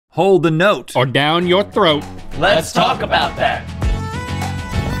hold the note, or down your throat. Let's talk about that.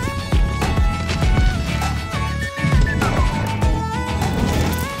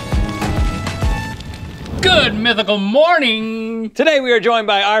 Good mythical morning. Today we are joined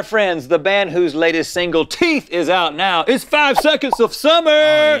by our friends, the band whose latest single, Teeth, is out now. It's 5 Seconds of Summer.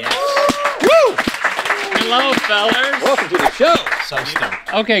 Oh, yes. Woo! Hello, fellas. Welcome to the show. So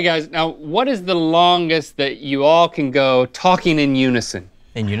stoked. Okay, guys, now what is the longest that you all can go talking in unison?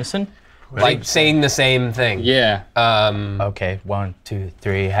 In unison? Like saying the same thing. Yeah. Okay, 1, 2,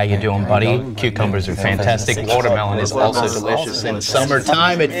 3. How you doing, buddy? Cucumbers are fantastic. Watermelon is also delicious. In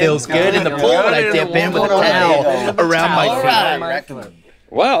summertime, it feels good in the pool when I dip in with a towel around my feet.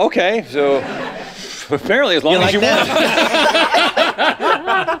 Wow, okay, so apparently as long as you want.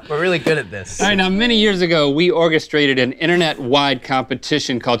 We're really good at this. All right, now many years ago, we orchestrated an internet-wide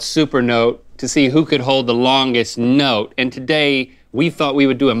competition called Super Note to see who could hold the longest note. And today, we thought we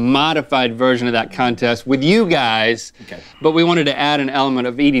would do a modified version of that contest with you guys, but we wanted to add an element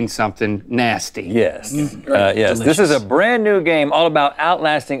of eating something nasty. Yes, yes. This is a brand new game all about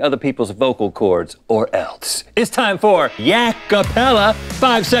outlasting other people's vocal cords, or else. It's time for YAK-APELLA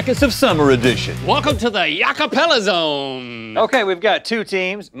 5 Seconds of Summer Edition. Welcome to the YAK-APELLA zone. Okay, we've got 2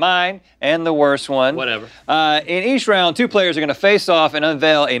 teams, mine and the worst one. Whatever. In each round, 2 players are gonna face off and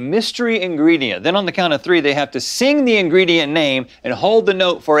unveil a mystery ingredient. Then on the count of 3, they have to sing the ingredient name and hold the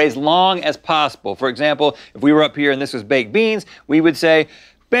note for as long as possible. For example, if we were up here and this was baked beans, we would say,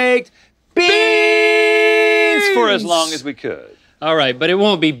 baked beans for as long as we could. All right, but it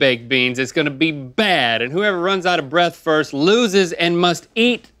won't be baked beans. It's gonna be bad, and whoever runs out of breath first loses and must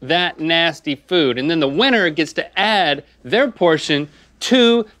eat that nasty food. And then the winner gets to add their portion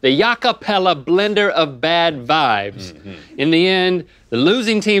to the YAK-APELLA blender of bad vibes. In the end, the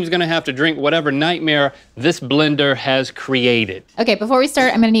losing team's gonna have to drink whatever nightmare this blender has created. Okay, before we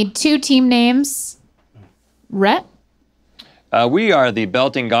start, I'm gonna need 2 team names. Rhett We are the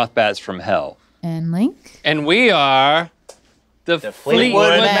Belting Goth Bats from Hell. and Link. And we are the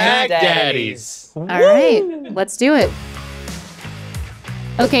Fleetwood Mac Daddies. All right, let's do it.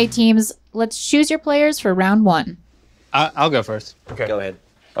 Okay, teams, let's choose your players for round 1. I'll go first. Okay. Go ahead.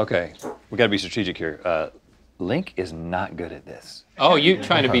 Okay, we gotta be strategic here. Link is not good at this. Oh, you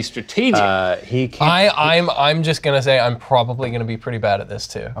trying to be strategic. He can't. I'm just gonna say I'm probably gonna be pretty bad at this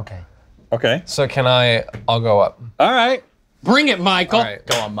too. Okay. Okay. So I'll go up. All right. Bring it, Michael. All right.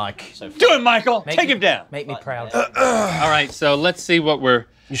 Go on, Mike. Do it, Michael. Take him down. Make me proud. All right, so let's see what we're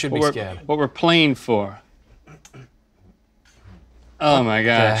You should be scared. what we're playing for. Oh my The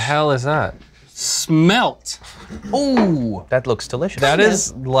gosh. hell is that? Smelt. Ooh, that looks delicious. That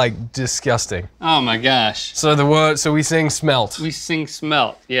is like disgusting. Oh my gosh. So the word, so we sing smelt. We sing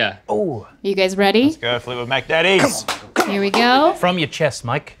smelt, yeah. Ooh. You guys ready? Go Fleetwood Mac Daddies. Here we go. From your chest,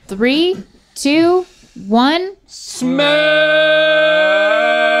 Mike. 3, 2, 1.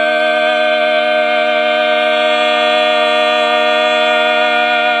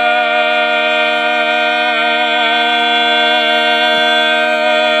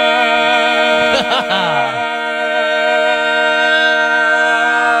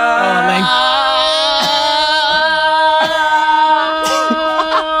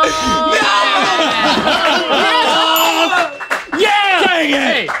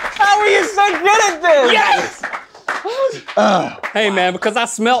 Hey man, because I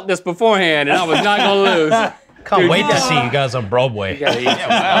smelt this beforehand and I was not gonna lose. Can't wait to see you guys on Broadway.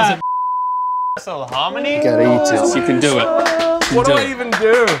 So harmony. You can do it. What do I even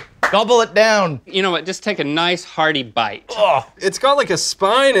do? Gobble it down. You know what? Just take a nice hearty bite. Oh, It's got like a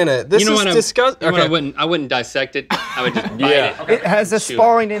spine in it. This You know is what? disgusting. You know what? I wouldn't dissect it. I would just bite it. it has a Shoot.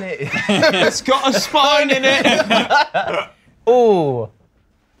 spine in it. It's got a spine in it. Ooh.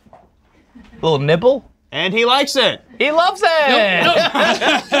 Little nibble. And he likes it. He loves it. No.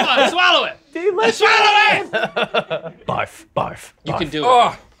 Come on, swallow it. Swallow it. Barf, barf. You can do it.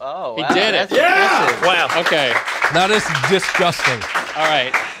 Oh, Oh, He did it. Wow. Okay. that is disgusting. All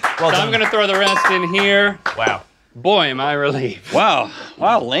right. Well So done. I'm gonna throw the rest in here. Wow. Boy, am I relieved. Wow.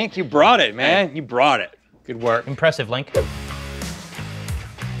 Wow, Link, you brought it, man. You brought it. Good work. Impressive, Link.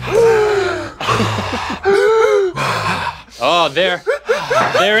 Oh, they're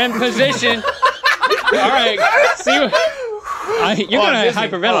in position. All right. See, you're gonna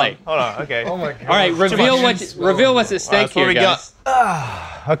hyperventilate. Hold on. Okay. Oh my god. All right. Reveal what's at stake that's what here, we guys.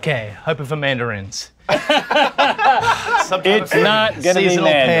 Okay, hoping for mandarins. It's not gonna be Seasonal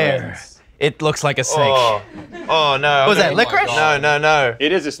pear. mandarins. It looks like a snake. Oh no. Was that licorice? No.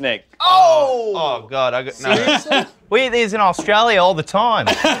 It is a snake. Oh God. I got no. We eat these in Australia all the time.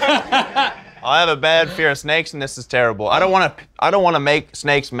 I have a bad fear of snakes, and this is terrible. I don't want to make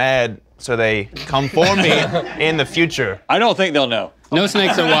snakes mad, so they come for me in the future. I don't think they'll know. No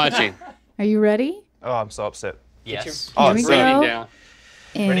snakes are watching. Are you ready? Oh, I'm so upset. Yes. Oh, Here we it's go. Writing down.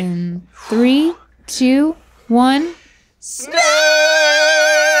 In 3, 2, 1.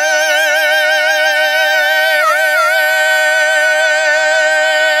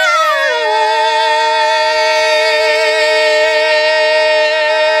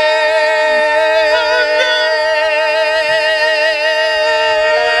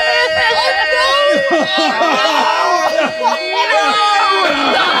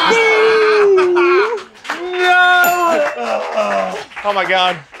 Oh my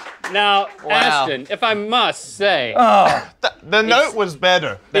God. Now, Ashton, if I must say, The note was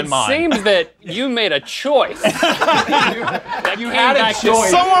better than it mine. seems that you made a choice. You had a choice.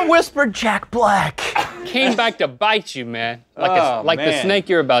 Someone whispered Jack Black. Came back to bite you, man. Like the man. snake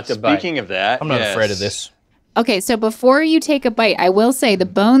you're about to bite. Speaking of that, I'm not yes. afraid of this. Okay, so before you take a bite, I will say the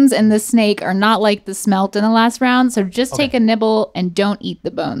bones in the snake are not like the smelt in the last round, so just take a nibble and don't eat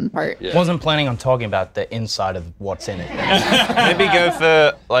the bone part. Yeah. Wasn't planning on talking about the inside of what's in it. Maybe go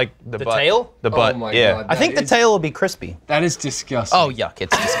for like the butt. tail? The butt. Oh my yeah. God. I think the tail will be crispy. That is disgusting. Oh, yuck,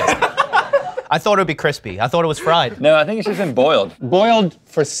 it's disgusting. I thought it would be crispy. I thought it was fried. No, I think it's just been boiled. Boiled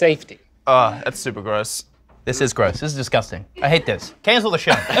for safety. That's super gross. This is gross. This is disgusting. I hate this. Cancel the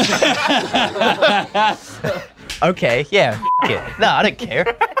show. Okay, yeah, f it. No, I don't care.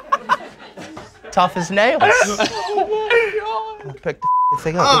 Tough as nails. Oh my God. I'll pick the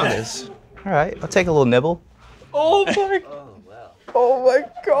thing up. Look at this. All right, I'll take a little nibble. Oh my God. Oh my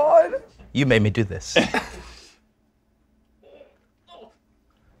God. You made me do this.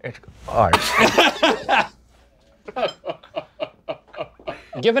 All right.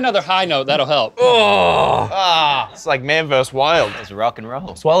 Give another high note, that'll help. It's like man vs. wild. It's rock and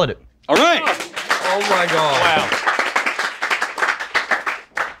roll. Swallowed it. All right. Oh my God. Wow.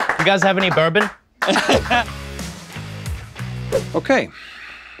 You guys have any bourbon? Okay.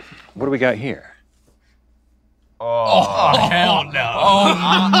 What do we got here? Hell no.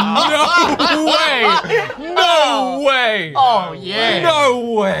 No way. No way. Oh, yeah.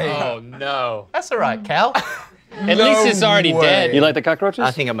 No way. Oh no. That's all right, Cal. At least it's already way. dead. You like the cockroaches?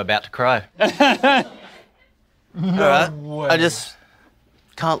 I think I'm about to cry. way. I just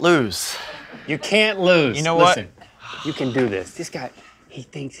can't lose. You can't lose. You know what? Listen, you can do this. This guy, he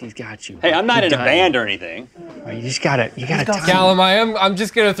thinks he's got you. Hey, I'm not You're in a dying. band or anything. You just gotta time Callum, I'm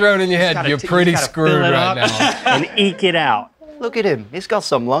just gonna throw it in your head. gotta You're t- you pretty gotta screwed fill it right up now. and eke it out. Look at him. He's got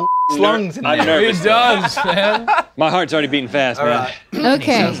some lungs in I'm there. nervous. He does, man. My heart's already beating fast, man.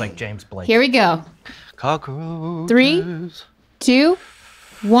 Okay, Sounds like James Blake. here we go. Cockroaches. 3, 2,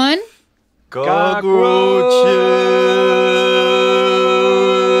 1. Cockroaches.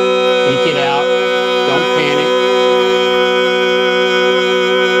 Eke it out. Don't panic.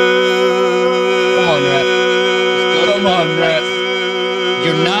 Come on, Rhett. Come on, Rhett.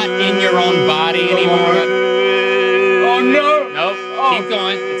 You're not in your own body anymore. Oh no. Nope. Keep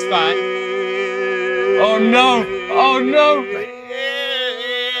going. It's fine. Oh no. Oh no.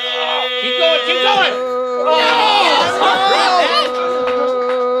 Keep going. Keep going.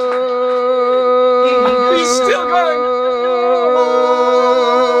 He's still going.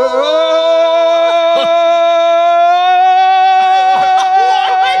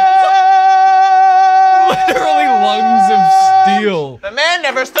 Literally lungs of steel. The man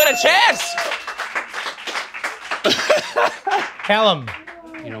never stood a chance. Callum,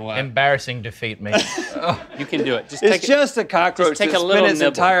 You know what? embarrassing defeat, mate. You can do it. Just It's take it. just a cockroach take a that's little spent its nibble.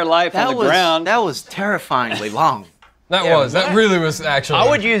 entire life on the ground. That was terrifyingly long. That really was actually I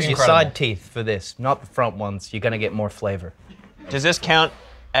would use your incredible. side teeth for this, not the front ones. You're gonna get more flavor. Does this count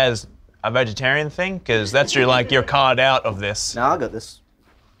as a vegetarian thing? Because that's your card out of this. No, I got this.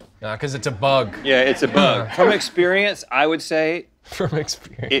 Nah, because it's a bug Yeah, it's a bug. From experience, I would say from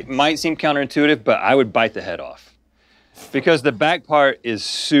experience. it might seem counterintuitive, but I would bite the head off. Because the back part is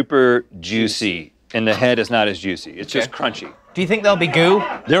super juicy and the head is not as juicy. It's just crunchy. Do you think there'll be goo?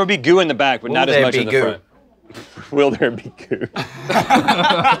 There will be goo in the back, but not as there much be in the goo? front. Will there be goo?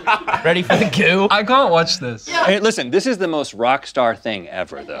 Ready for the goo? I can't watch this. Hey, listen, this is the most rock star thing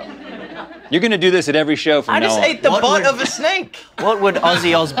ever, though. You're gonna do this at every show from I now just on. ate the butt of a snake. What would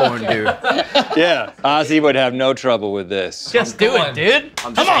Ozzy Osbourne do? Yeah, Ozzy would have no trouble with this. Just do on. it, dude.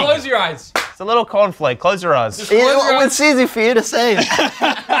 Come on. Close your eyes. It's a little cornflake. Close your eyes. It's easy for you to say.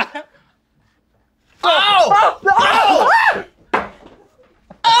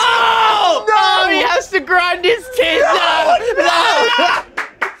 Oh, he has to grind his teeth. No, no, no.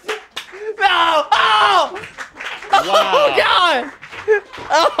 Oh, Wow. God.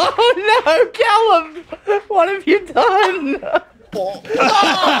 Oh no, Callum! What have you done?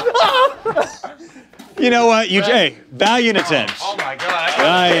 You know what? Hey, valiant attempt. Oh my God.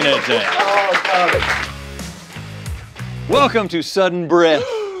 Valiant attempt. Oh god. Welcome to Sudden Breath.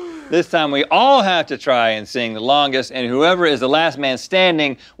 This time we all have to try and sing the longest, and whoever is the last man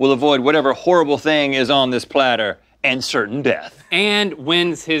standing will avoid whatever horrible thing is on this platter and certain death. And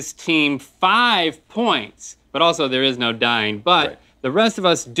wins his team 5 points. But also there is no dying. But the rest of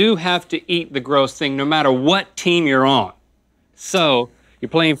us do have to eat the gross thing no matter what team you're on. So you're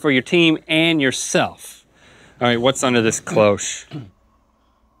playing for your team and yourself. All right, what's under this cloche?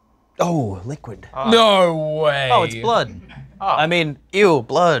 Oh, liquid. No way. Oh, it's blood. I mean, ew,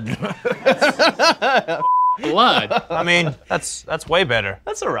 blood. Blood. I mean, that's way better.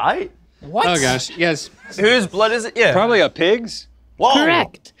 That's all right. What? Oh gosh, yes. Whose blood is it? Yeah. Probably a pig's, Whoa.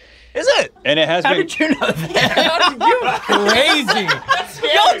 Correct. Is it? and it has How been. did you know that? Crazy.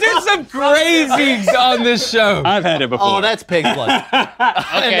 Y'all do some crazy on this show. I've had it before. Oh, that's pig blood.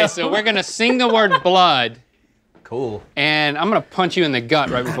 Okay, so we're gonna sing the word blood, Cool. and I'm gonna punch you in the gut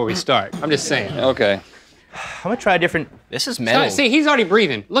right before we start. I'm just saying. Okay. I'm gonna try a different. This is metal. See, he's already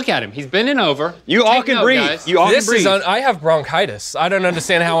breathing. Look at him. He's bending over. You all Take can note, breathe. guys. You all can This breathe. is I have bronchitis. I don't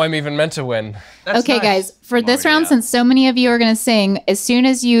understand how I'm even meant to win. Okay, guys, for this round, since so many of you are going to sing, as soon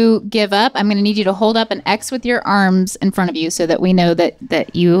as you give up, I'm going to need you to hold up an X with your arms in front of you so that we know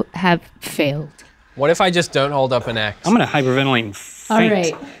that you have failed. What if I just don't hold up an X? I'm gonna hyperventilate and faint. All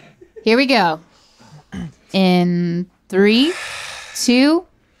right, here we go. In 3, 2,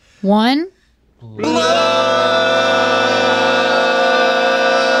 1.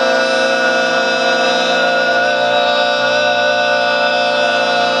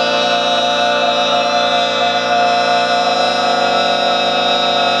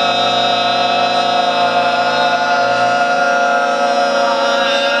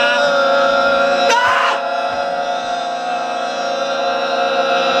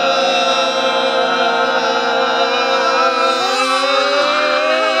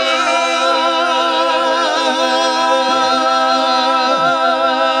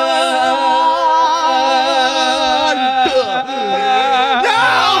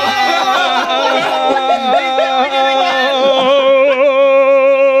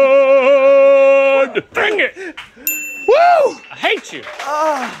 Bring it! Woo! I hate you.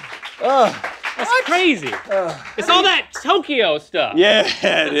 That's crazy. It's all that Tokyo stuff. Yeah,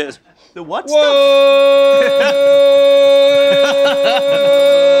 it is. The what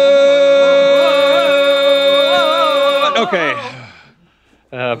Okay.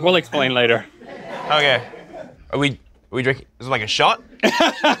 We'll explain later. Okay. Are we drinking? Is it like a shot?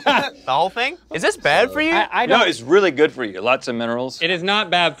 The whole thing? Is this bad for you? I No, don't. it's really good for you. Lots of minerals. It is not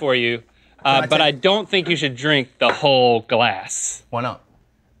bad for you, but I don't think you should drink the whole glass. Why not?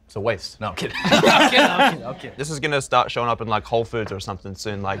 It's a waste. No, I'm kidding. This is gonna start showing up in like Whole Foods or something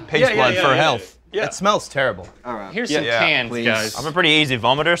soon, like pig's blood for health. Yeah. It smells terrible. Here's some Yeah, cans, please. guys. I'm a pretty easy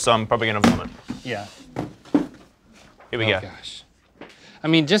vomiter, so I'm probably gonna vomit. Yeah. Here we go. Gosh. I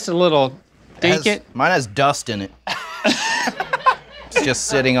mean, just a little. Dink it. Mine has dust in it. It's just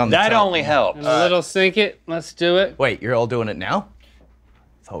sitting on the That top. only helps. A little sink it. Let's do it. Wait, you're all doing it now?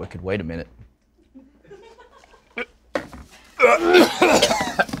 Thought we could wait a minute.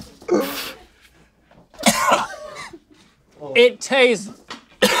 It tastes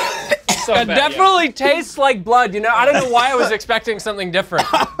so It bad. definitely tastes like blood, you know? I don't know why I was expecting something different.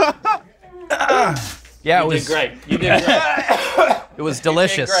 Yeah, it You was did great. You did great. It was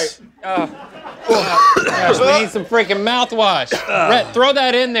delicious. Gosh, we need some freaking mouthwash. Rhett, throw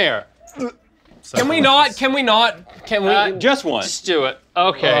that in there. Can we not? Can we? Just one. Just do it.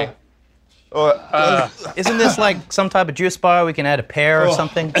 Okay. Isn't this like some type of juice bar? We can add a pear or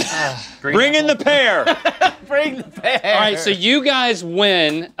something. Bring in the pear. Bring the pear. All right, so you guys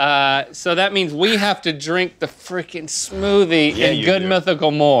win. So that means we have to drink the freaking smoothie Yeah, and you good do.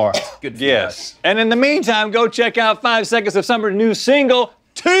 mythical more. Good for Yes. And in the meantime, go check out 5 Seconds of Summer's new single,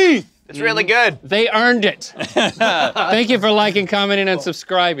 Teeth. It's really good. They earned it. Thank you for liking, commenting, and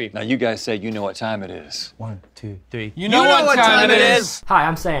subscribing. Now you guys say you know what time it is. 1, 2, 3. You know what time it is. Hi,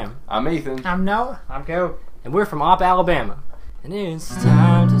 I'm Sam. I'm Ethan. I'm Noah. I'm Go. And we're from Op, Alabama. And it's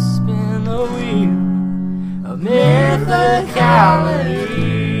time to spin the wheel of mythicality.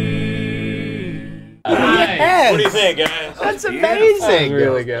 What do you think, guys? That's amazing.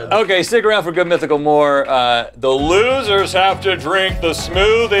 Really good. Okay, stick around for Good Mythical more. The losers have to drink the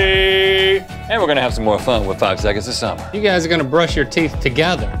smoothie. And we're gonna have some more fun with 5 Seconds of Summer. You guys are gonna brush your teeth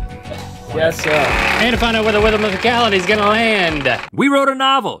together. Yes, sir. And to find out where the Mythicality is gonna land. We wrote a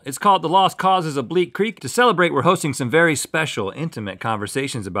novel. It's called The Lost Causes of Bleak Creek. To celebrate, we're hosting some very special, intimate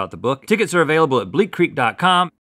conversations about the book. Tickets are available at bleakcreek.com.